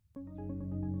Hi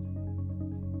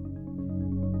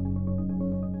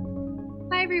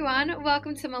everyone,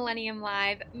 welcome to Millennium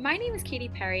Live. My name is Katie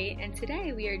Perry, and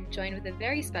today we are joined with a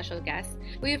very special guest.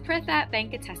 We have Prithat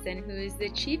Venkatesan, who is the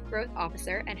Chief Growth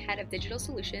Officer and Head of Digital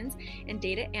Solutions and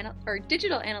Digital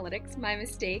Analytics, my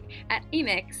mistake, at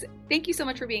Amix. Thank you so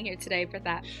much for being here today,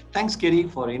 Prithat. Thanks, Katie,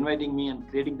 for inviting me and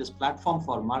creating this platform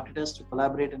for marketers to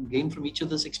collaborate and gain from each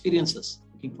other's experiences.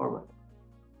 Looking forward.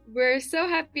 We're so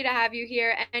happy to have you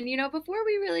here. And, before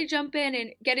we really jump in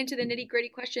and get into the nitty-gritty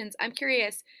questions, I'm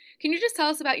curious, can you just tell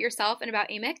us about yourself and about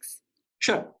Amix?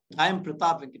 Sure. I am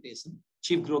Prithat Venkatesan,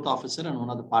 Chief Growth Officer and one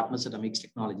of the partners at Amix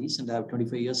Technologies, and I have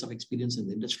 25 years of experience in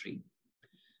the industry.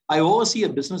 I oversee a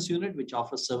business unit which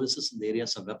offers services in the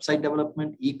areas of website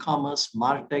development, e-commerce,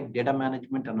 martech, data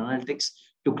management, and analytics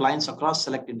to clients across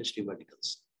select industry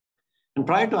verticals. And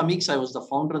prior to Amix, I was the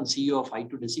founder and CEO of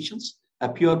i2 Decisions, a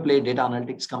pure play data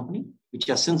analytics company, which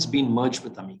has since been merged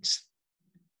with Amix.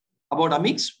 About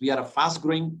Amix, we are a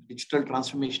fast-growing digital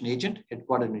transformation agent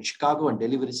headquartered in Chicago and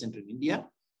delivery center in India.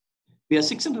 We are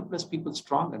 600 plus people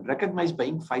strong and recognized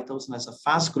by Inc. 5000 as a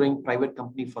fast-growing private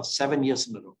company for 7 years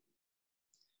in a row.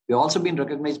 We have also been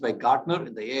recognized by Gartner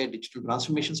in the AI digital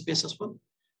transformation space as well.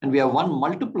 And we have won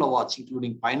multiple awards,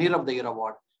 including Pioneer of the Year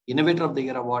Award, Innovator of the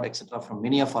Year Award, etc., from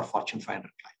many of our Fortune 500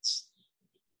 clients.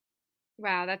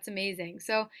 Wow, that's amazing.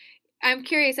 So I'm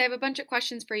curious, I have a bunch of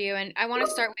questions for you, and I want to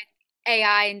start with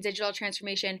AI and digital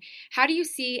transformation. How do you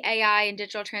see AI and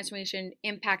digital transformation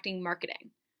impacting marketing?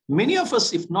 Many of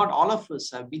us, if not all of us,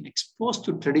 have been exposed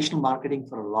to traditional marketing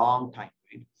for a long time.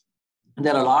 Right? And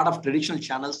there are a lot of traditional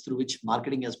channels through which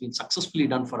marketing has been successfully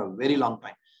done for a very long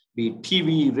time, be it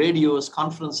TV, radios,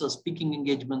 conferences, speaking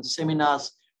engagements,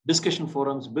 seminars, discussion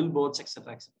forums, billboards,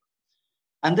 etc., etc.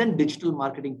 And then digital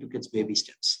marketing took its baby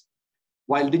steps.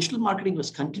 While digital marketing was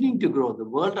continuing to grow, the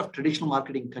world of traditional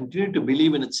marketing continued to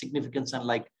believe in its significance. And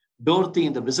like Dorothy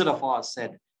in The Wizard of Oz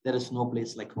said, there is no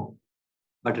place like home.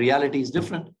 But reality is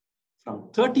different.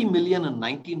 From 30 million in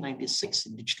 1996,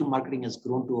 digital marketing has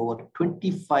grown to over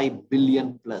 25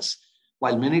 billion plus,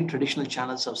 while many traditional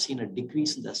channels have seen a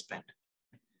decrease in their spend.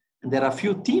 And there are a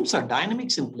few themes or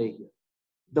dynamics in play here.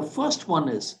 The first one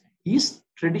is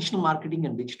traditional marketing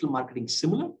and digital marketing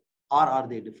similar, or are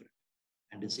they different?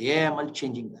 And is AI/ML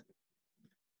changing that?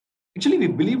 Actually, we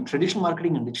believe traditional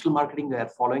marketing and digital marketing are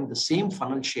following the same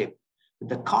funnel shape, with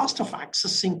the cost of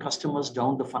accessing customers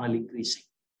down the funnel increasing.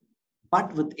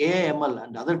 But with AI/ML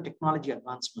and other technology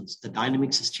advancements, the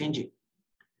dynamics is changing.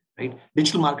 Right?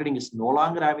 Digital marketing is no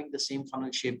longer having the same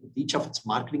funnel shape, with each of its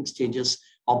marketing stages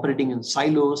operating in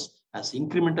silos, as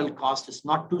incremental cost is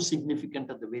not too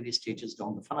significant at the various stages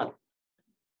down the funnel.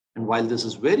 And while this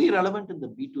is very relevant in the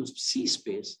B2C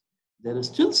space, there is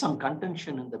still some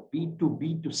contention in the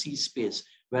B2B2C space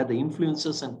where the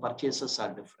influencers and purchasers are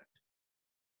different.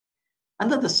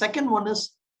 And then the second one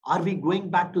is, are we going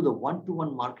back to the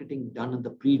one-to-one marketing done in the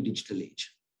pre-digital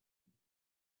age?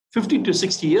 50 to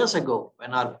 60 years ago,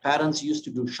 when our parents used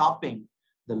to do shopping,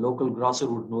 the local grocer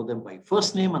would know them by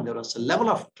first name, and there was a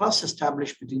level of trust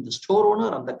established between the store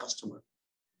owner and the customer.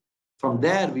 From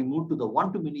there, we moved to the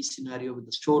one-to-many scenario with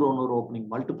the store owner opening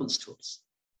multiple stores.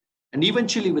 And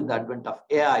eventually, with the advent of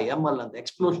AI, ML, and the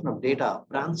explosion of data,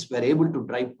 brands were able to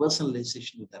drive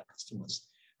personalization with their customers.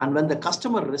 And when the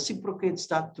customer reciprocates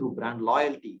that through brand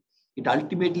loyalty, it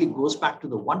ultimately goes back to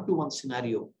the one-to-one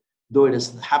scenario, though it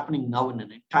is happening now in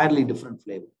an entirely different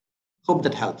flavor. Hope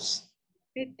that helps.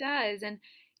 It does. And,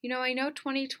 I know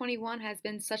 2021 has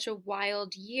been such a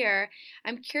wild year.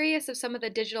 I'm curious of some of the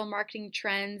digital marketing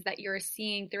trends that you're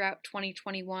seeing throughout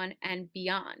 2021 and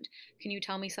beyond. Can you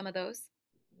tell me some of those?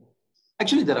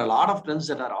 Actually, there are a lot of trends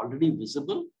that are already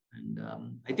visible. And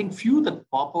I think few that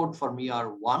pop out for me are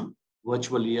one,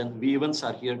 virtual events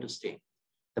are here to stay.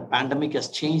 The pandemic has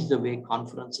changed the way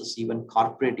conferences, even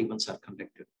corporate events are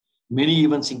conducted. Many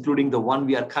events, including the one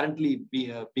we are currently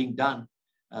being done,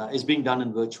 is being done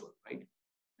in virtual, right?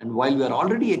 And while we are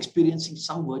already experiencing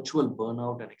some virtual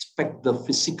burnout and expect the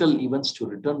physical events to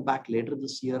return back later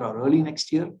this year or early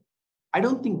next year, I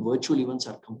don't think virtual events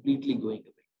are completely going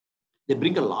away. They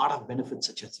bring a lot of benefits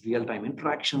such as real-time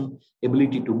interaction,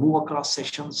 ability to move across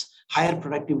sessions, higher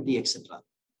productivity, etc.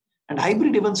 And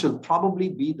hybrid events will probably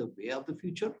be the way of the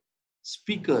future.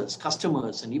 Speakers,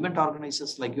 customers, and event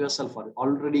organizers like yourself are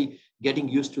already getting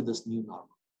used to this new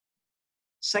normal.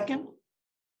 Second,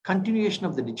 continuation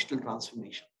of the digital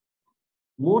transformation.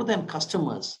 More than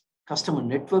customers, customer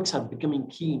networks are becoming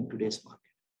key in today's market.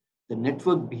 The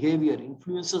network behavior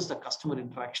influences the customer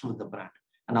interaction with the brand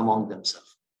and among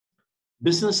themselves.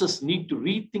 Businesses need to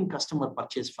rethink customer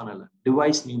purchase funnel and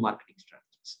devise new marketing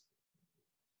strategies.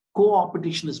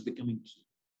 Co-opetition is becoming key.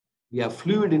 We have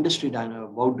fluid industry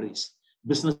boundaries.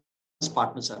 Business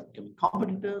partners are becoming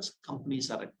competitors.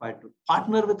 Companies are required to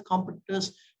partner with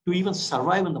competitors to even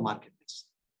survive in the marketplace.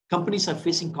 Companies are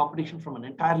facing competition from an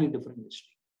entirely different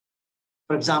industry.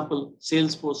 For example,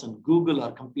 Salesforce and Google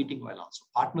are competing while also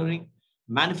partnering.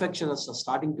 Manufacturers are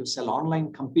starting to sell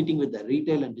online, competing with their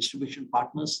retail and distribution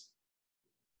partners.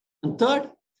 And third,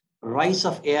 rise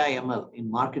of AI ML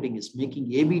in marketing is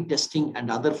making A/B testing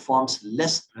and other forms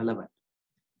less relevant.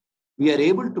 We are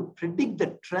able to predict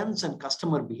the trends and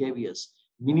customer behaviors,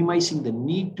 minimizing the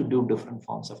need to do different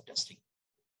forms of testing.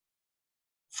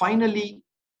 Finally,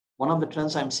 one of the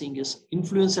trends I'm seeing is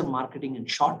influencer marketing and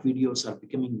short videos are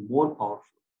becoming more powerful.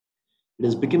 It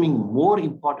is becoming more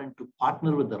important to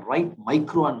partner with the right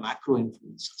micro and macro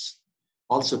influencers.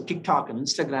 Also, TikTok and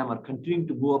Instagram are continuing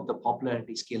to move up the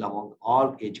popularity scale among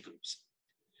all age groups.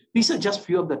 These are just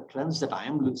few of the trends that I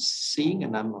am seeing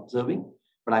and I'm observing,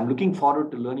 but I'm looking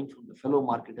forward to learning from the fellow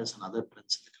marketers and other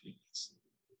trends in the coming days.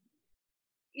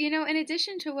 In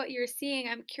addition to what you're seeing,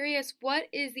 I'm curious, what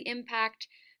is the impact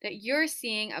that you're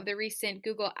seeing of the recent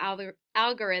Google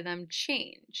algorithm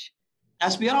change?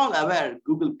 As we are all aware,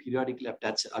 Google periodically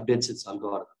updates its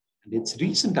algorithm. And its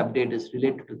recent update is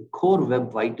related to the core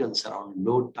web vitals around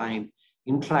load time,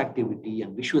 interactivity,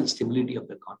 and visual stability of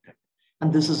the content.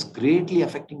 And this is greatly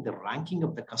affecting the ranking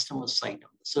of the customer site on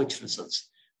the search results,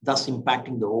 thus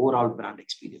impacting the overall brand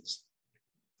experience.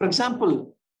 For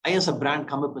example, I as a brand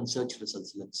come up in search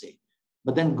results, let's say,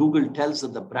 but then Google tells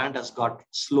that the brand has got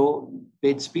slow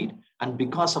page speed, and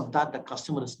because of that, the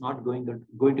customer is not going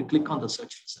to click on the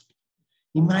search result.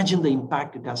 Imagine the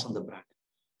impact it has on the brand.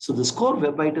 So this core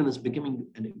web vital is becoming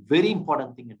a very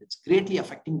important thing, and it's greatly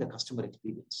affecting the customer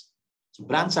experience. So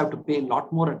brands have to pay a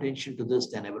lot more attention to this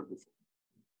than ever before.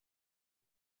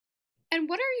 And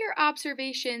what are your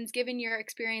observations given your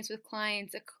experience with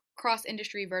clients across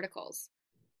industry verticals?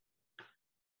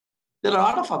 There are a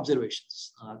lot of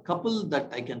observations. A couple that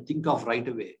I can think of right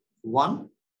away. One,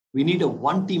 we need a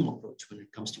one-team approach when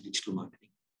it comes to digital marketing.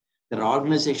 There are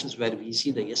organizations where we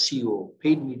see the SEO,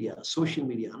 paid media, social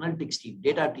media, analytics team,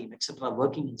 data team, etc.,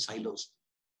 working in silos.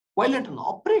 While at an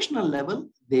operational level,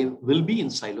 they will be in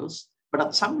silos, but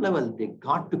at some level, they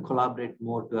got to collaborate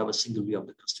more to have a single view of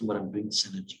the customer and bring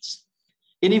synergies.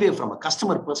 Anyway, from a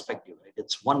customer perspective, right,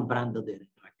 it's one brand that they're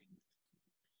interacting with.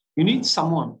 You need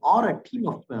someone or a team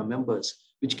of members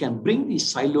which can bring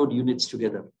these siloed units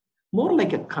together, more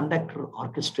like a conductor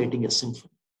orchestrating a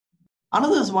symphony.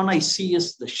 Another one I see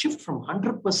is the shift from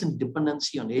 100%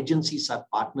 dependency on agencies or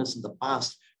partners in the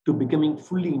past to becoming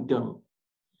fully internal.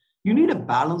 You need a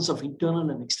balance of internal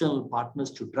and external partners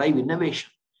to drive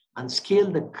innovation and scale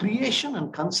the creation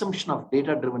and consumption of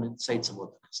data-driven insights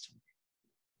about the customer.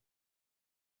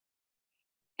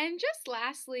 And just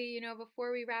lastly,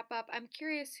 before we wrap up, I'm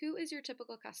curious, who is your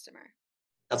typical customer?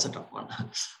 That's a tough one.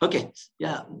 Okay.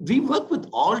 Yeah. We work with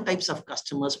all types of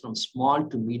customers from small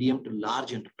to medium to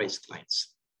large enterprise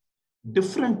clients.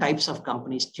 Different types of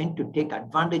companies tend to take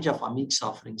advantage of Ameek's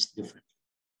offerings differently,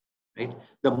 right?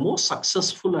 The most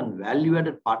successful and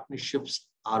value-added partnerships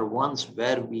are ones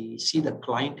where we see the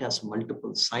client has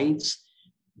multiple sites,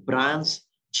 brands,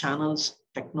 channels,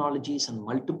 technologies, and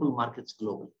multiple markets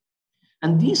globally.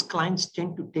 And these clients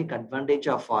tend to take advantage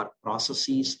of our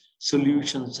processes,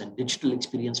 solutions, and digital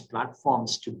experience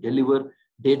platforms to deliver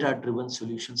data-driven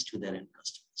solutions to their end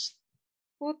customers.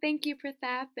 Well, thank you,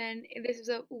 Pratap. And this was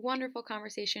a wonderful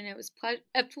conversation. It was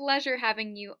a pleasure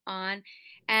having you on.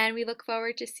 And we look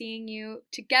forward to seeing you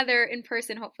together in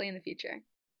person, hopefully in the future.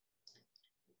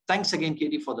 Thanks again,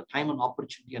 Katie, for the time and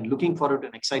opportunity, and looking forward to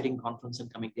an exciting conference in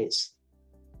coming days.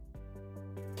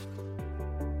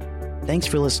 Thanks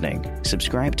for listening.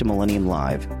 Subscribe to Millennium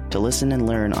Live to listen and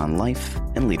learn on life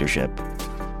and leadership.